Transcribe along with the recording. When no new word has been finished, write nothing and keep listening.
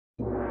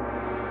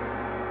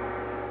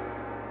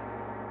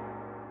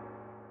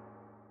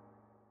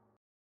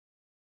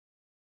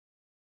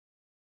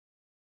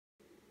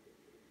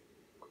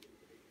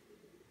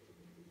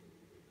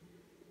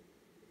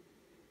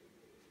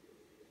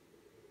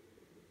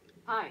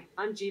Hi,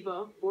 I'm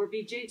Jibo, or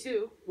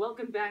BJ2,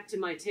 welcome back to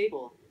my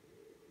table.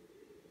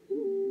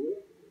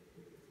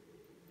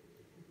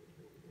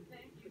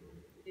 Thank you.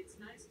 It's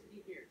nice to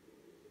be here.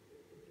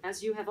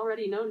 As you have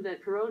already known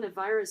that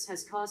coronavirus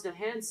has caused a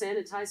hand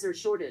sanitizer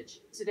shortage,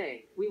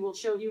 today, we will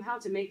show you how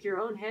to make your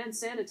own hand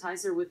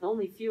sanitizer with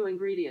only few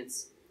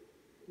ingredients.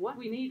 What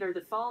we need are the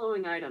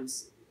following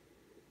items.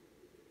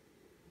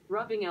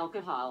 Rubbing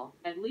alcohol,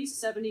 at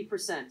least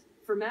 70%.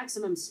 For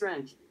maximum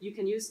strength, you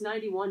can use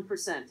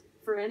 91%.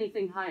 For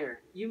anything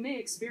higher, you may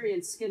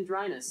experience skin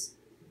dryness.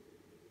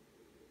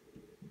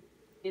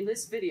 In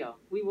this video,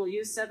 we will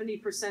use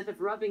 70%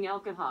 of rubbing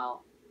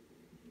alcohol.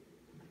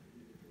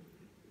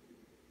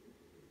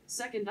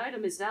 Second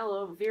item is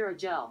aloe vera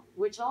gel,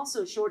 which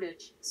also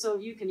shortage, so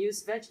you can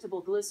use vegetable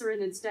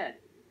glycerin instead.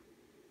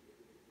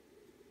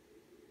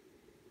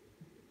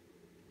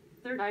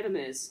 Third item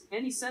is,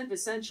 any scent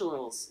essential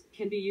oils,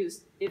 can be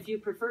used, if you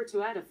prefer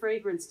to add a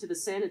fragrance to the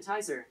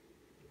sanitizer.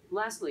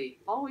 Lastly,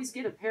 always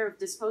get a pair of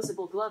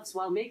disposable gloves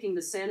while making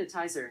the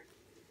sanitizer.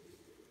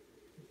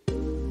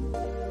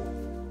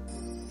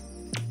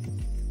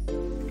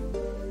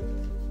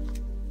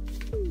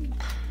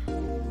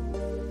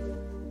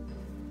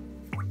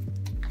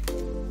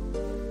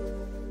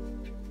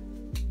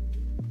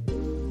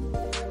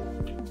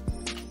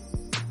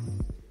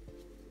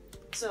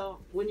 So,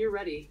 when you're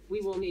ready,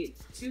 we will need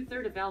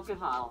 2/3 of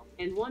alcohol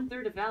and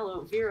 1/3 of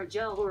aloe vera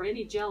gel or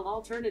any gel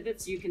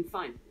alternatives you can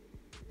find.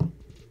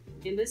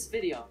 In this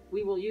video,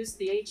 we will use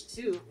the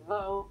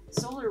H2O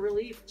Solar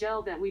Relief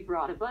Gel that we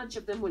brought a bunch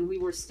of them when we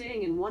were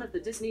staying in one of the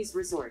Disney's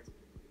resort.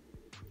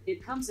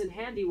 It comes in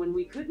handy when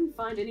we couldn't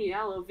find any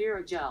aloe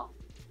vera gel.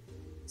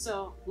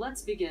 So,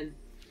 let's begin.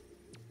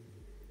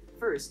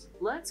 First,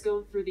 let's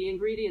go through the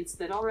ingredients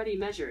that already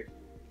measured.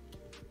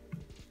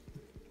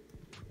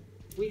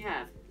 We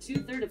have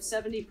 2/3 of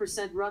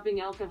 70% rubbing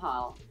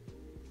alcohol.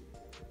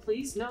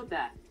 Please note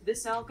that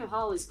this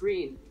alcohol is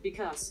green,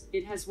 because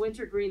it has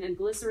wintergreen and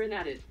glycerin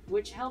added,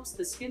 which helps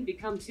the skin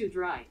become too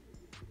dry.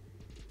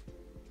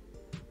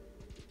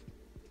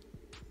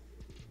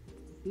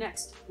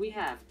 Next, we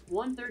have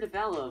 1/3 of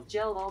aloe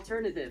gel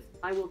alternative,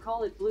 I will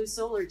call it blue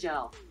solar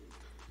gel.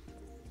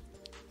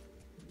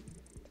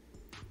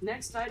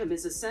 Next item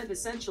is a scent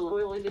essential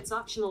oil, and it's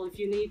optional if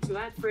you need to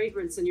add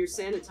fragrance in your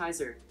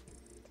sanitizer.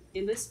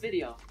 In this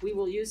video, we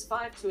will use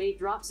 5 to 8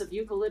 drops of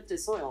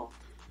eucalyptus oil.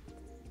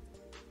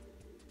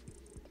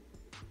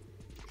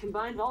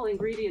 Combine all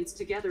ingredients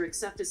together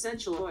except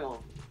essential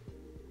oil.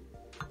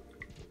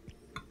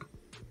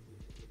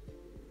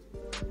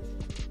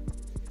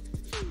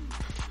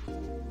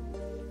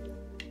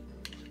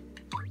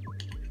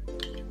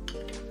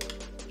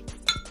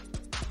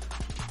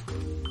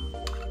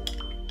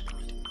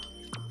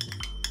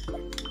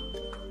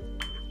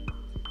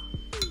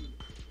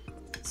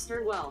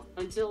 Stir well,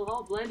 until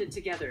all blended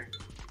together.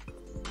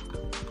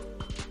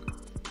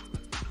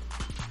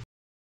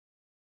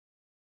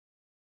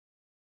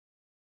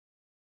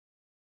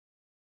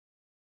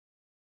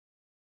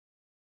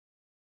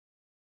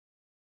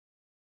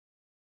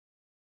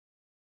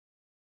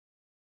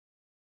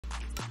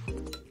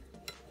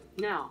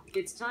 Now,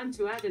 it's time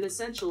to add an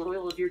essential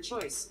oil of your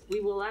choice.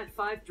 We will add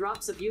 5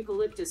 drops of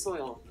eucalyptus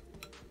oil.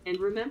 And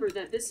remember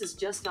that this is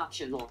just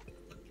optional.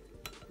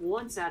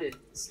 Once added,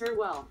 stir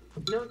well.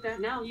 Note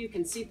that now you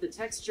can see the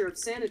texture of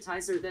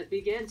sanitizer that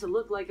began to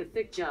look like a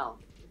thick gel.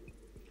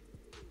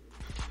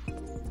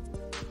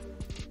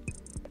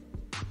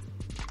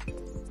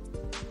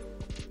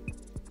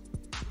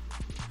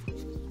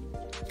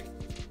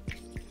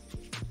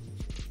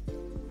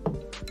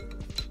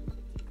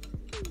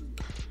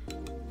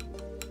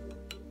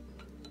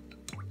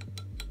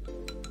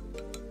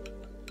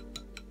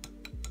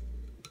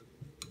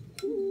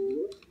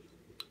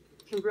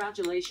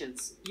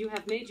 Congratulations, you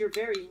have made your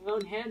very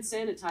own hand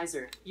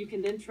sanitizer. You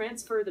can then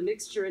transfer the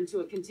mixture into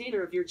a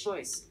container of your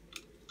choice.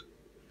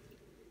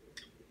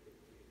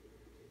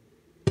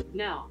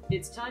 Now,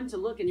 it's time to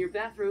look in your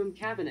bathroom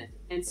cabinet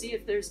and see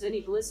if there's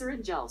any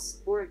glycerin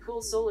gels or a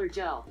cool solar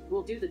gel.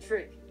 Will do the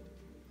trick.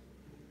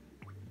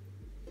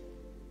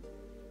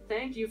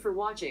 Thank you for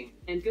watching,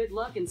 and good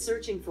luck in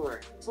searching for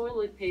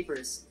toilet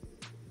papers.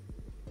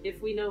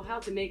 If we know how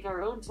to make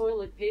our own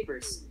toilet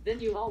papers,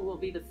 then you all will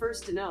be the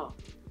first to know.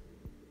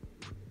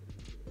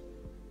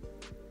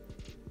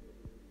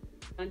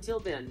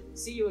 Until then,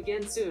 see you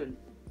again soon.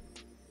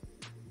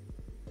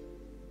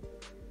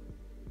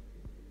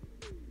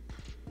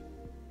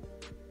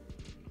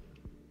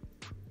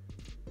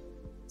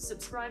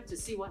 Subscribe to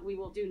see what we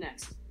will do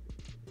next.